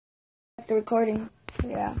The recording.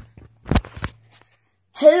 Yeah.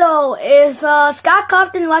 Hello, if Scott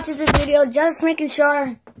Cawthon watches this video, just making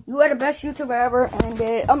sure you are the best YouTuber ever, and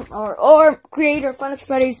or creator, Fun at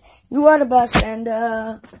Freddy's. You are the best, and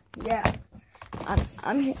yeah,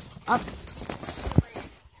 I'm here.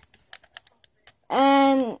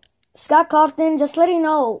 And Scott Cawthon, just letting you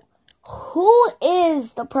know, who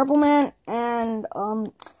is the Purple Man, and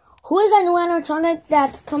who is that new animatronic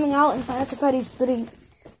that's coming out in Fun at Freddy's 3?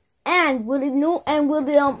 And will the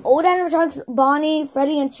old animatronics Bonnie,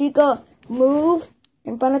 Freddy, and Chica move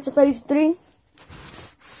in Fun at Freddy's 3?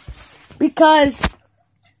 Because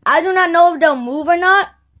I do not know if they'll move or not,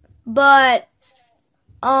 but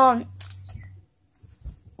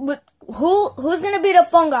who's gonna be the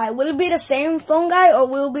phone guy? Will it be the same phone guy, or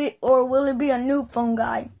will it be a new phone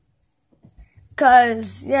guy?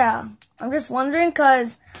 Cause yeah, I'm just wondering.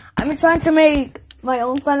 Cause I've been trying to make my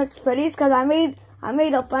own Fun at Freddy's. Cause I made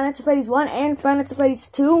a Fun at Freddy's 1 and Fun at Freddy's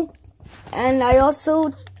 2. And I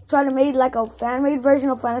also tried to make like a fan-made version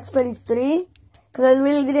of Fun at Freddy's 3. Because I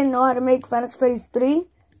really didn't know how to make Fun at Freddy's 3.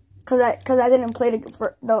 Because I didn't play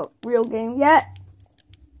the real game yet.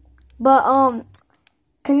 But,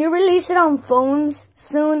 can you release it on phones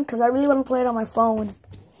soon? Because I really want to play it on my phone.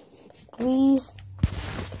 Please.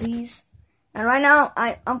 Please. And right now,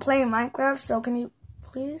 I'm playing Minecraft. So can you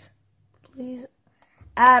please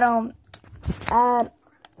add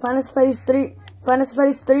Fun at Freddy's 3 for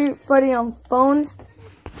the phones,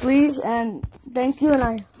 please, and thank you, and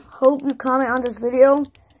I hope you comment on this video.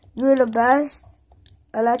 You're the best.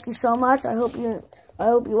 I like you so much. I hope you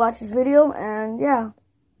watch this video, and yeah,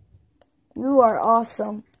 you are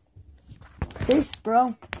awesome. Peace,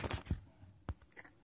 bro.